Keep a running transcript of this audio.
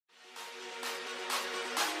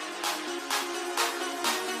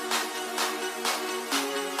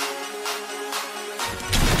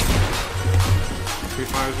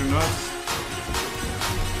guys are nuts.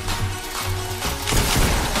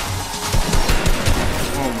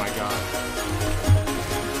 Oh my god.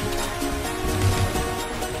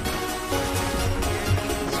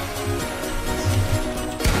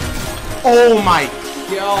 Oh my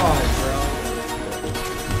god, bro.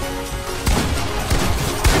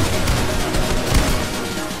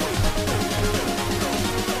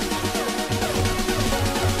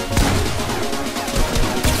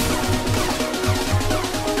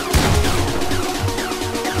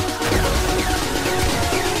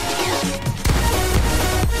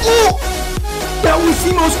 That was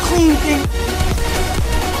the most clean thing.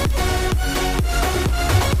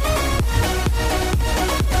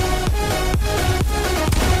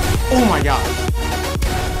 Oh my god.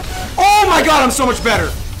 Oh my god, I'm so much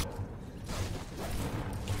better.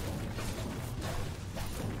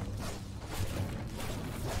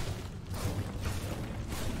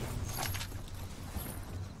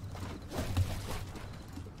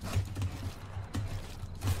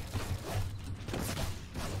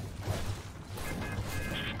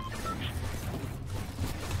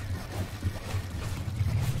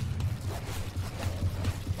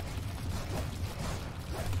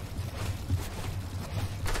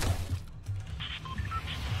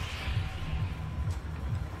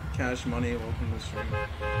 Cash Money, welcome to the stream.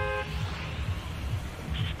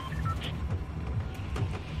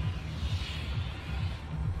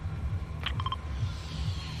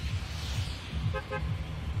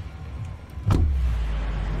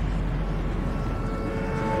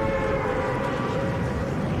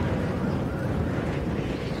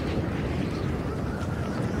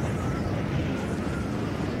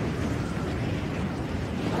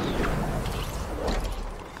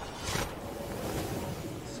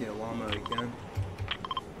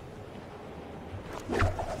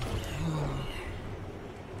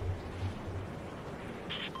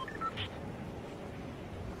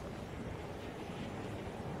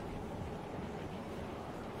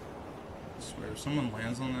 If someone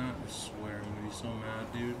lands on that, I swear I'm gonna be so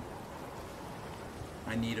mad, dude.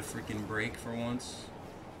 I need a freaking break for once.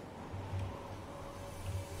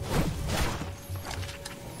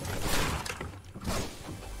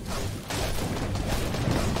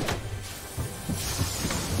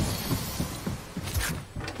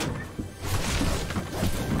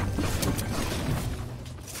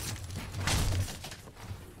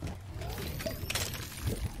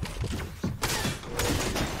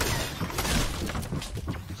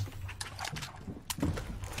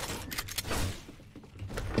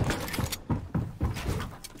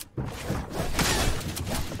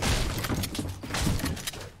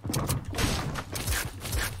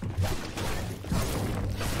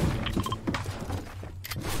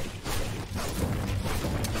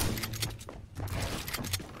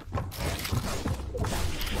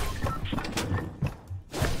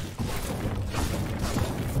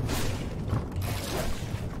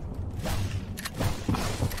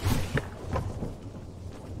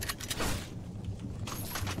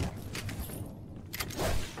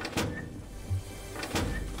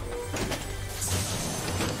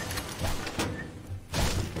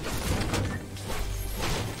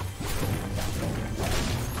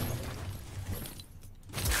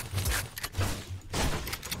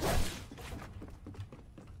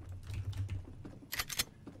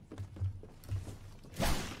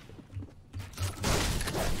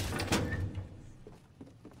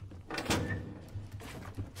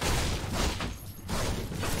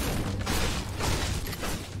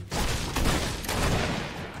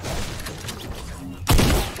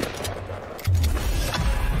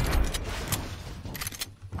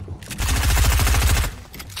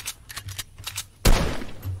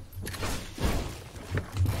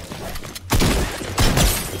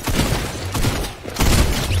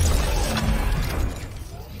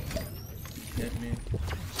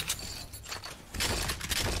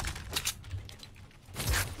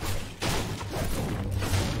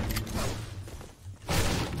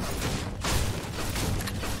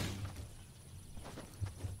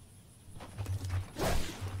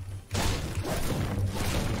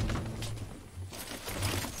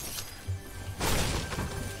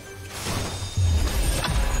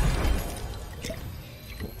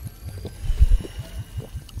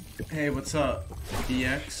 Hey, what's up?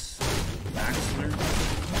 DX? Baxter?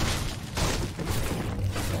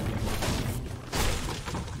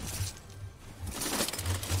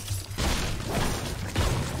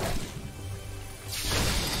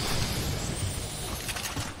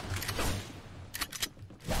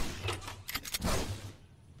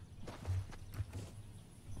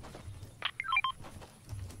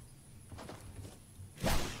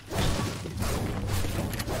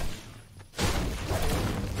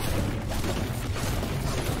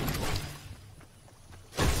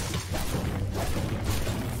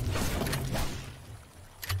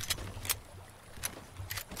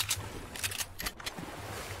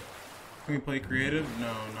 Can we play creative?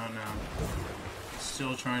 No, not now.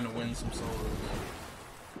 Still trying to win some solos.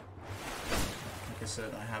 Like I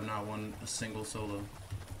said, I have not won a single solo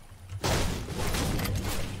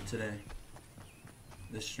today.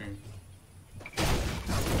 This stream.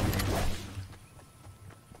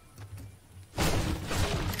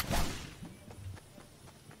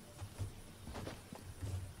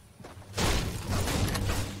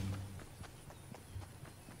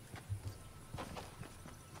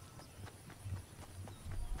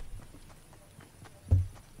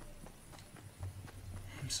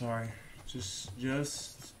 Sorry, just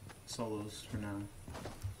solos for now.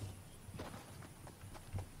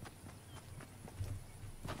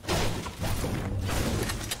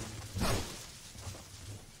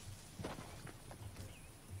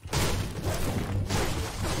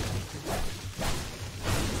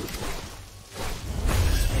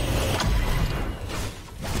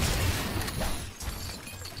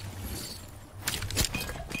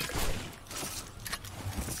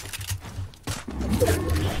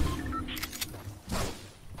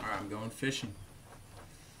 Fishing.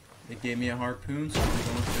 They gave me a harpoon, so I'm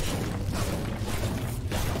going fishing.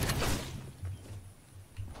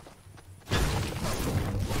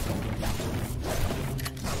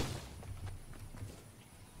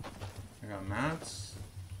 I got mats.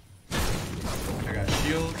 I got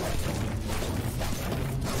shield.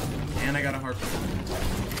 And I got a harpoon.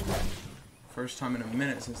 First time in a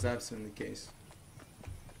minute since that's been the case.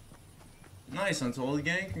 Nice, Untold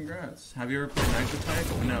gang, congrats. Have you ever played Nitro Type?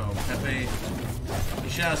 No, Pepe. You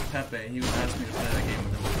should ask Pepe. He would ask me to play that game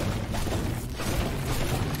with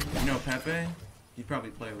him. You know Pepe? He'd probably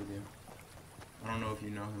play with you. I don't know if you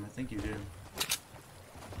know him. I think you do.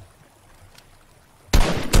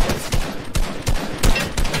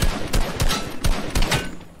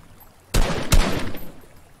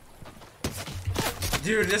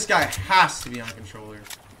 Dude, this guy has to be on controller.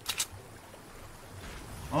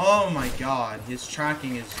 Oh my god, his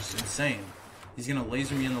tracking is just insane. He's gonna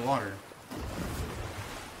laser me in the water.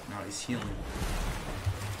 No, he's healing.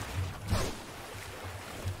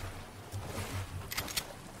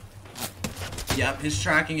 Yep, his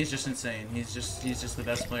tracking is just insane. He's just the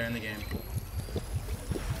best player in the game.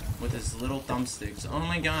 With his little thumbsticks. Oh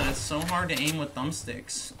my god, it's so hard to aim with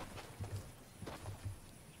thumbsticks.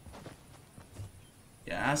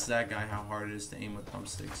 Yeah, ask that guy how hard it is to aim with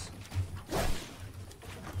thumbsticks.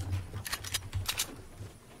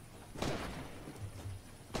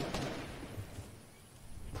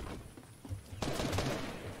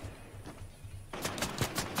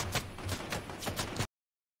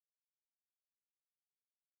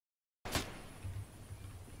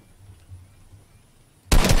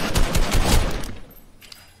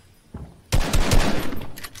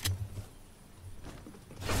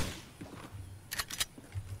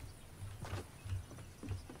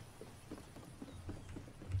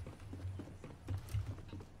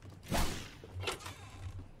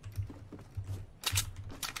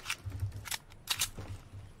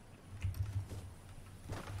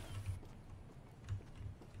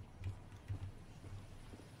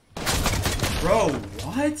 Bro,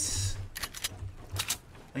 what?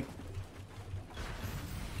 Like,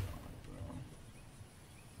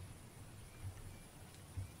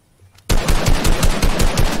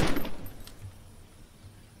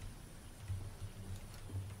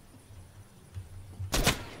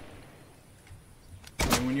 I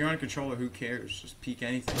mean, when you're on controller, who cares? Just peek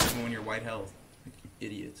anything, even when you're white health. Like, you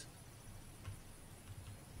idiots.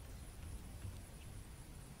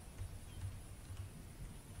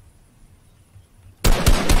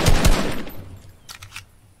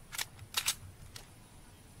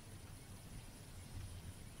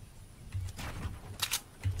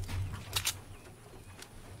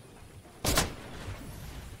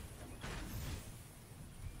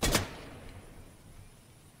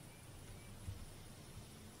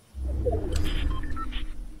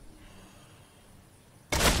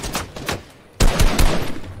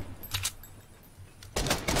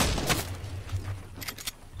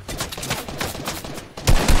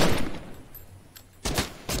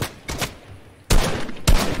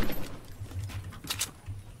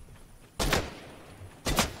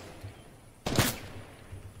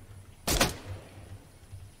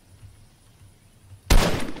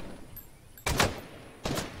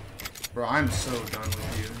 Bro, I'm so done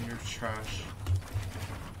with you. You're trash.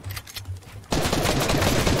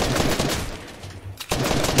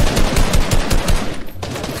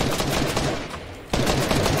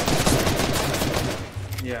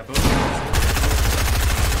 Yeah, both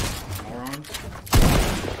morons.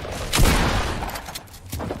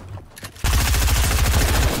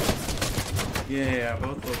 Yeah,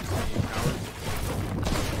 both focus on you, coward.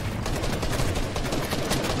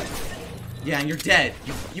 Yeah, and you're dead.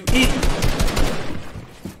 You idiot.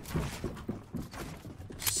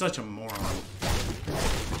 Such a moron.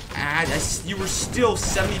 You were still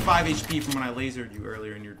 75 HP from when I lasered you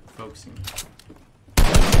earlier and you're focusing.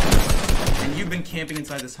 And you've been camping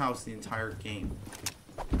inside this house the entire game.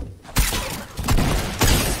 I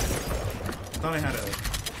thought I had a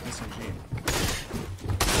SMG.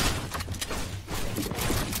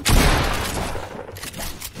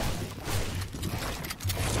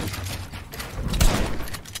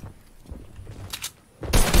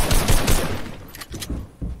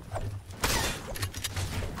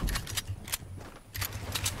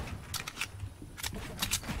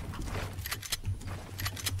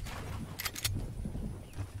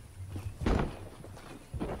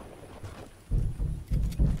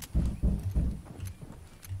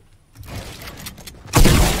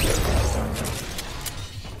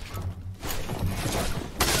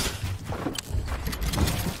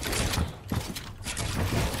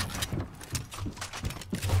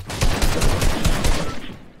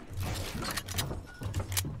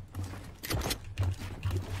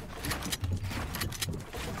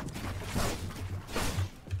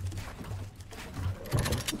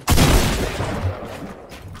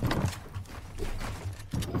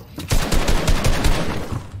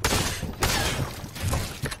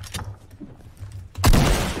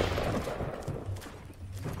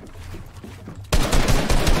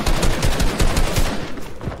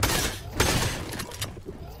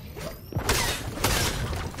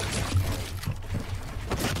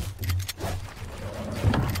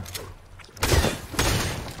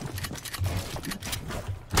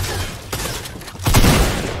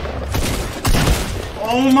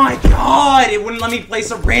 Oh my god! It wouldn't let me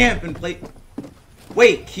place a ramp and play.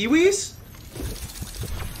 Wait, Kiwiz?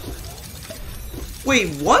 Wait,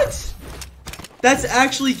 what? That's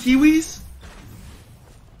actually Kiwiz?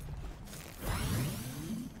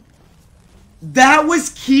 That was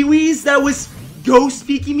Kiwiz? That was ghost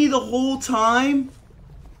speaking me the whole time?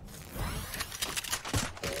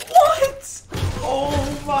 What?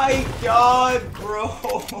 Oh my god,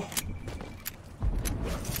 bro.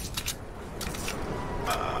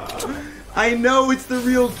 I know it's the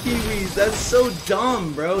real Kiwiz. That's so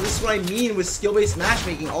dumb, bro. This is what I mean with skill-based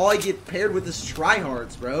matchmaking. All I get paired with is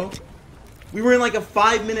tryhards, bro. We were in like a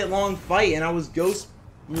 5-minute long fight, and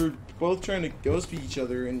we were both trying to ghost beat each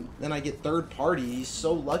other, and then I get third party. He's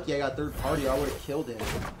so lucky I got third party. I would have killed him.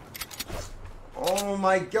 Oh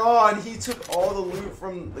my god, he took all the loot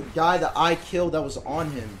from the guy that I killed that was on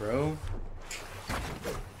him, bro.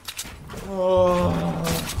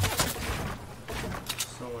 Oh.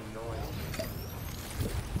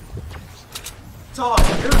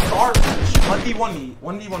 Taha, you're garbage. 1v1 me.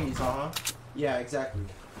 1v1 me, Taha. Yeah, exactly.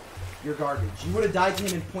 You're garbage. You would have died to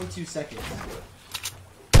him in 0.2 seconds.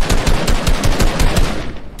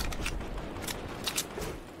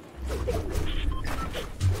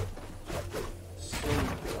 So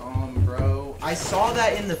dumb, bro. I saw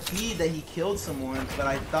that in the feed that he killed someone, but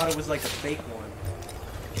I thought it was like a fake one.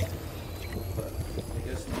 But I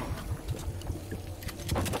guess not.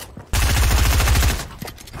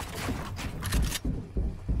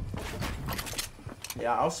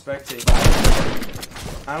 Yeah, I'll spectate.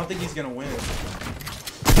 I don't think he's gonna win.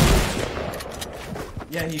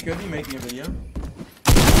 Yeah, he could be making a video.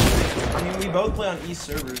 I mean, we both play on East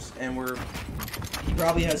servers, and he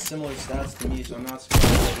probably has similar stats to me, so I'm not surprised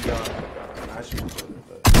that we got matched with each other.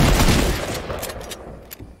 But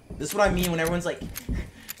this is what I mean when everyone's like,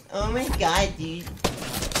 "Oh my god, dude!"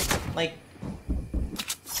 Like,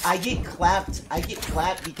 I get clapped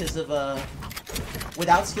because of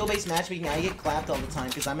without skill-based matchmaking, I get clapped all the time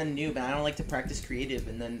because I'm a noob and I don't like to practice creative.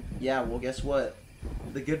 And then, yeah, well, guess what?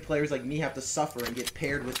 The good players like me have to suffer and get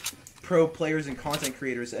paired with pro players and content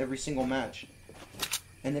creators every single match.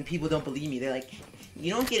 And then people don't believe me. They're like,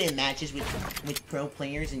 you don't get in matches with pro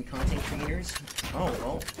players and content creators? Oh,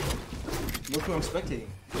 well, look who I'm spectating.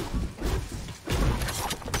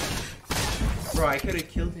 Bro, I could have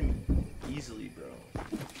killed him easily, bro.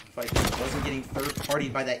 If I wasn't getting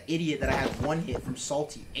third-partied by that idiot that I had one hit from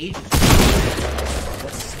Salty ages ago.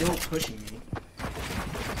 That's still pushing me.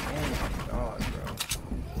 Oh my god, bro.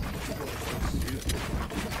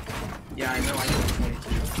 Yeah, I know I hit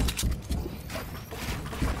 22.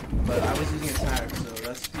 But I was using attack, so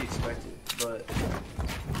that's to be expected. But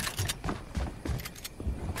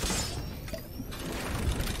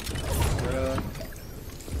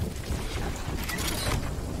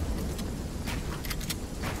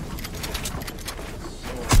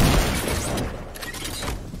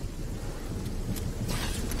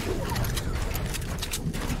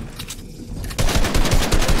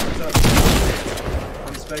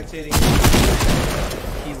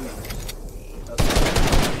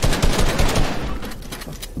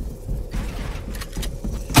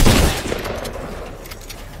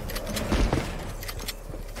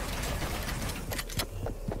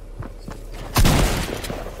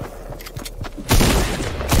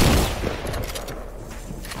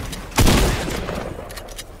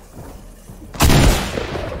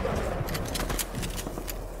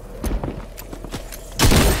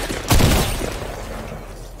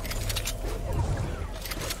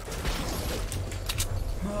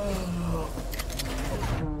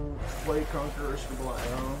Play Conquerors for Black.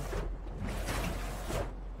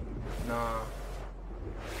 Nah.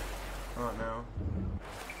 Not now.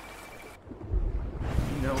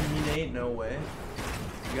 No, he ain't no way.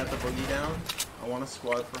 You got the boogie down? I want a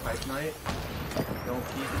squad for Hype Night. Don't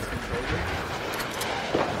keep his controller.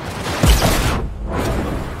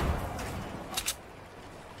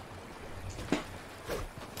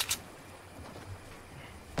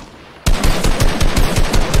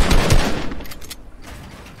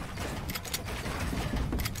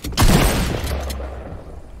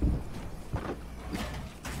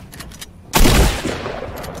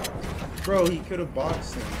 Bro, he could have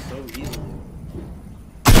boxed him so easily.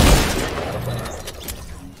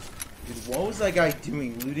 Dude, what was that guy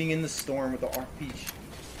doing? Looting in the storm with the RPG.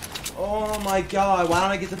 Oh my god, why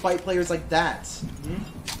don't I get to fight players like that? Hmm?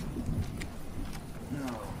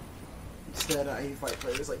 No. Instead, I fight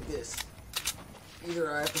players like this. Either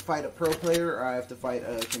I have to fight a pro player, or I have to fight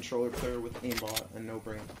a controller player with aimbot and no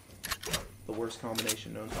brain. The worst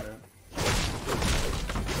combination known to man.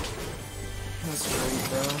 That's great,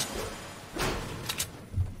 bro.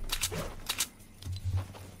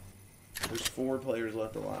 There's 4 players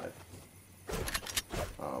left alive.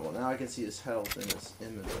 Well, now I can see his health in his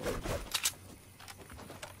inventory.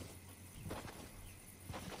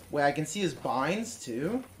 Wait, I can see his binds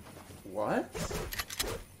too? What?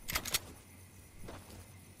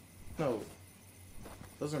 No.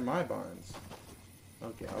 Those are my binds.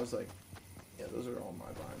 Okay, I was like, yeah, those are all my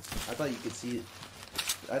binds. I thought you could see it.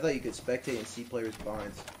 I thought you could spectate and see players'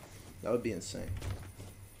 binds. That would be insane.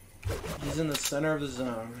 He's in the center of the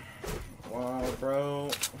zone. Wow, bro.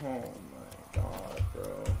 Oh my god,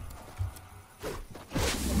 bro.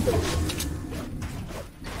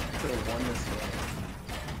 Could have won this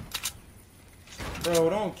game. Bro,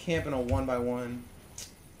 don't camp in a 1v1.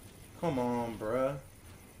 Come on, bruh.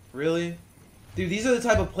 Really? Dude, these are the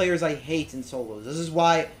type of players I hate in solos. This is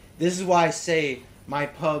why I say my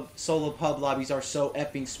solo pub lobbies are so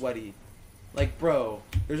effing sweaty. Like, bro,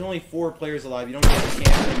 there's only 4 players alive. You don't get to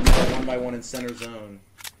camp in a 1v1 in center zone.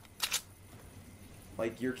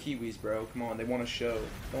 Like, you're Kiwiz, bro. Come on, they want to show.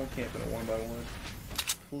 Don't camp in a 1v1.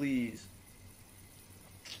 Please.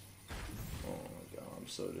 Oh my god, I'm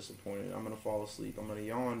so disappointed. I'm gonna fall asleep. I'm gonna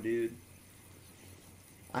yawn, dude.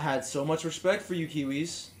 I had so much respect for you,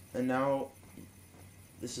 Kiwiz, and now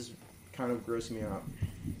this is kind of grossing me out.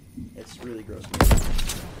 It's really grossing me out.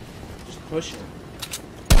 Just push him.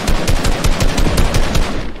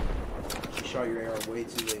 You shot your arrow way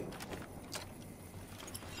too late.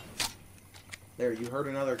 There, you hurt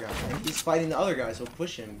another guy. And he's fighting the other guy, so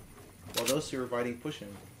push him. While those 2 are fighting, push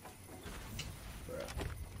him. Bruh.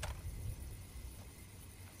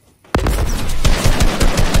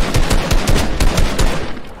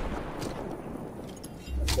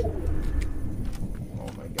 Oh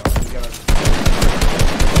my god,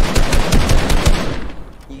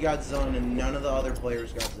 he got zoned and none of the other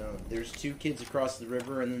players got zoned. There's 2 kids across the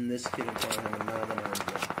river and then this kid in front of him and none of them are in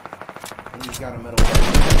zone. And he's got a metal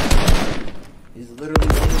weapon. He's literally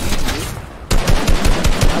landing, dude.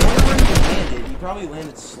 I wonder where he landed. He probably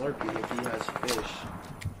landed Slurpee if he has fish.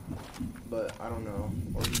 But I don't know.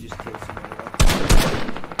 Or he just killed somebody else.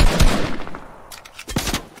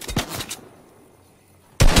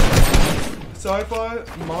 Sci-Fi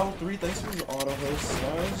Model 3, thanks for the auto host,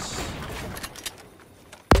 guys.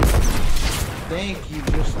 Thank you,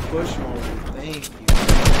 just push mode. Thank you.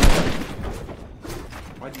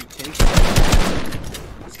 Why'd you take that?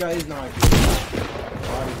 This guy is not good.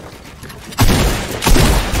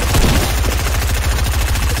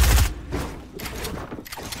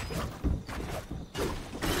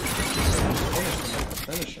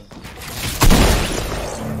 Finish him.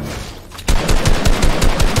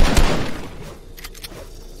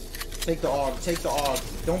 Take the AUG. Take the AUG.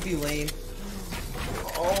 Don't be lame.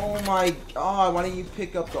 Oh my god. Why didn't you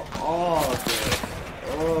pick up the AUG?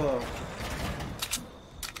 Ugh.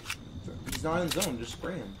 He's not in zone, just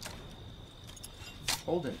spray him.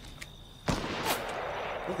 Hold him.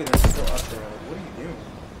 Look at him still up there. Like, what are you doing?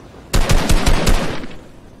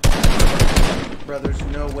 Bro, there's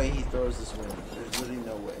no way he throws this win. There's literally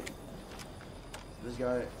no way. This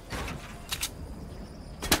guy...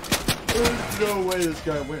 There's no way this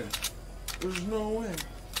guy wins. There's no way.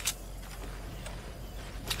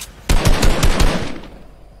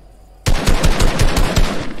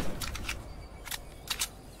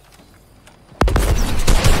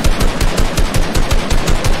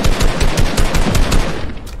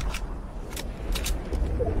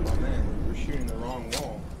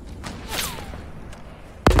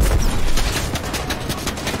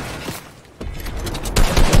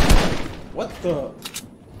 What the?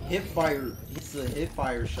 hits the hip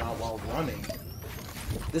fire shot while running.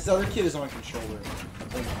 This other kid is on controller. I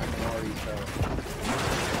think I can already tell.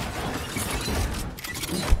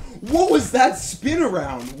 What was that spin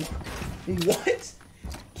around? What?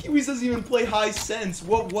 Kiwiz doesn't even play high sense.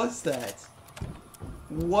 What was that?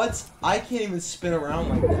 What? I can't even spin around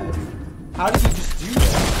like that. How did he just do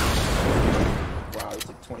that? Wow, he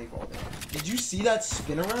took 20 fall damage. Did you see that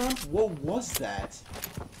spin around? What was that?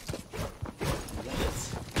 What?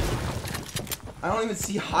 I don't even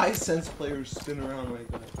see high sense players spin around like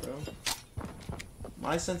that, bro.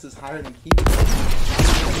 My sense is higher than Kiwiz.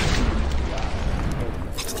 Wow.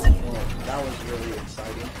 Well, that was really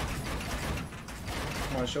exciting.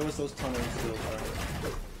 Come on, show us those tunneling skills,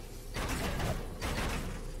 bro.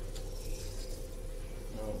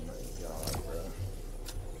 Oh my god, bro.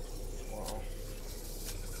 Wow.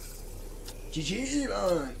 GG,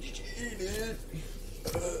 man. GG, dude.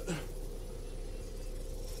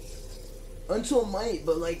 UntoldMight,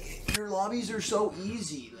 but like, your lobbies are so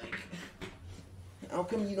easy. Like, how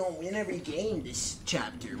come you don't win every game this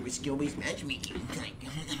chapter with skill-based matchmaking?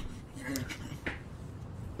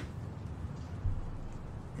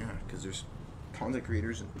 Yeah, because there's content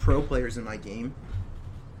creators and pro players in my game.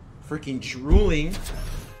 Freaking drooling.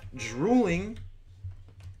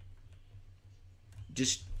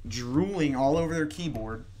 Just drooling all over their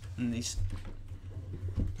keyboard. And they...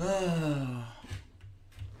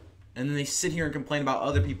 And then they sit here and complain about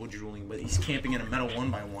other people drooling, but he's camping in a metal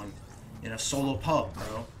 1x1 in a solo pub,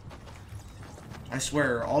 bro. I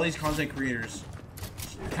swear, all these content creators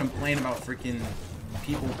complain about freaking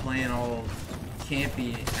people playing all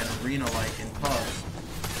campy and arena-like in pubs,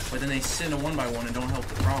 but then they sit in a 1x1 and don't help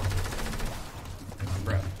the problem.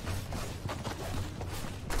 Bro.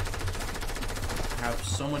 I have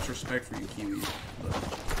so much respect for you, Kiwiz. But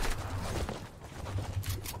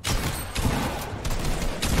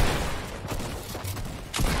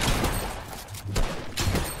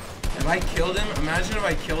if I killed him, imagine if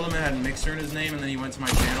I killed him and had Mixer in his name and then he went to my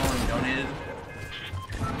channel and donated.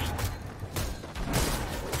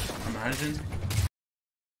 Imagine.